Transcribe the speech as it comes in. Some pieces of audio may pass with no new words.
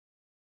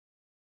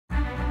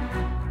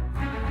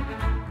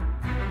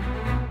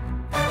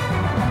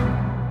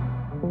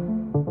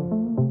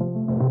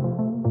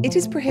It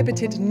is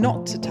prohibited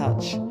not to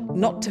touch,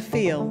 not to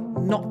feel,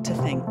 not to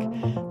think.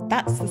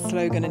 That's the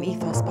slogan and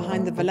ethos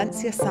behind the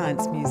Valencia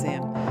Science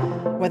Museum,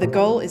 where the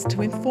goal is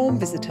to inform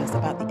visitors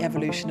about the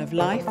evolution of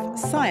life,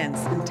 science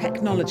and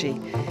technology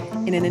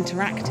in an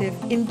interactive,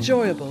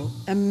 enjoyable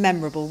and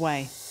memorable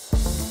way.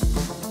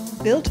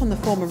 Built on the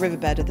former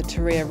riverbed of the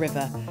Turia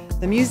River,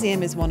 the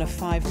museum is one of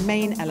 5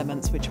 main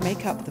elements which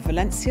make up the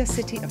Valencia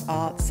City of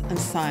Arts and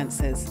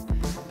Sciences.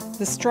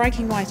 The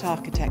striking white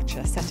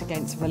architecture set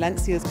against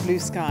Valencia's blue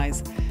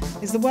skies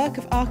is the work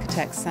of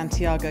architects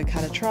Santiago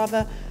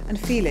Calatrava and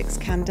Felix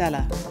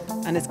Candela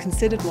and is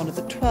considered one of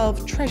the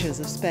 12 treasures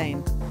of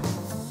Spain.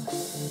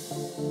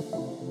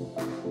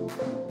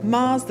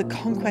 Mars, the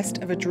Conquest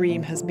of a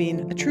Dream has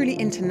been a truly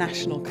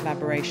international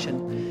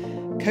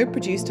collaboration,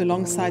 co-produced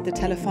alongside the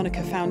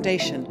Telefonica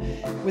Foundation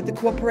with the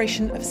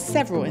cooperation of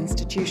several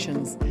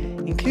institutions,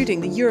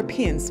 including the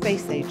European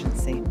Space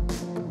Agency.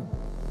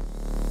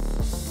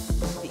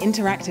 The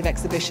interactive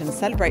exhibition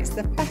celebrates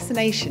the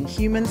fascination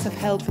humans have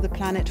held for the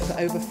planet for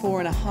over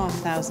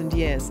 4,500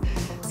 years,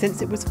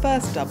 since it was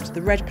first dubbed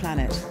the Red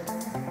Planet.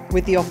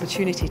 With the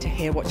opportunity to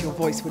hear what your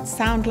voice would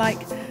sound like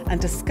and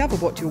discover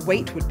what your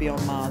weight would be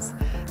on Mars,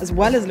 as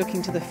well as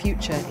looking to the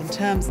future in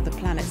terms of the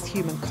planet's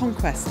human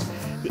conquest,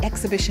 the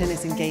exhibition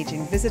is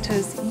engaging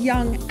visitors,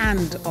 young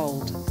and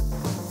old.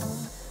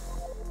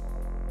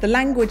 The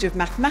language of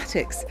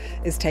mathematics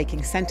is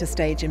taking centre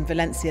stage in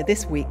Valencia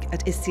this week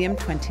at ICIAM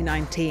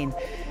 2019.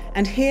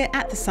 And here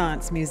at the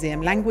Science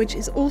Museum, language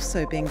is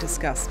also being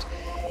discussed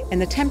in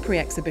the temporary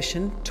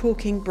exhibition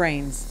Talking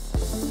Brains.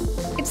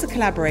 It's a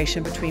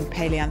collaboration between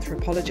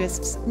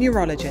paleoanthropologists,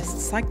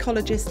 neurologists,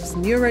 psychologists,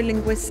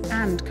 neurolinguists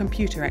and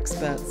computer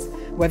experts,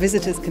 where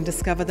visitors can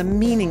discover the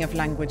meaning of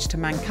language to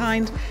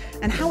mankind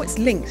and how it's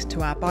linked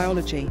to our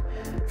biology,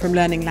 from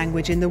learning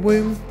language in the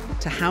womb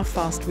to how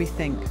fast we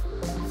think.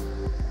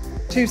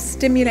 2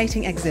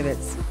 stimulating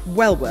exhibits,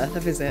 well worth a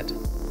visit.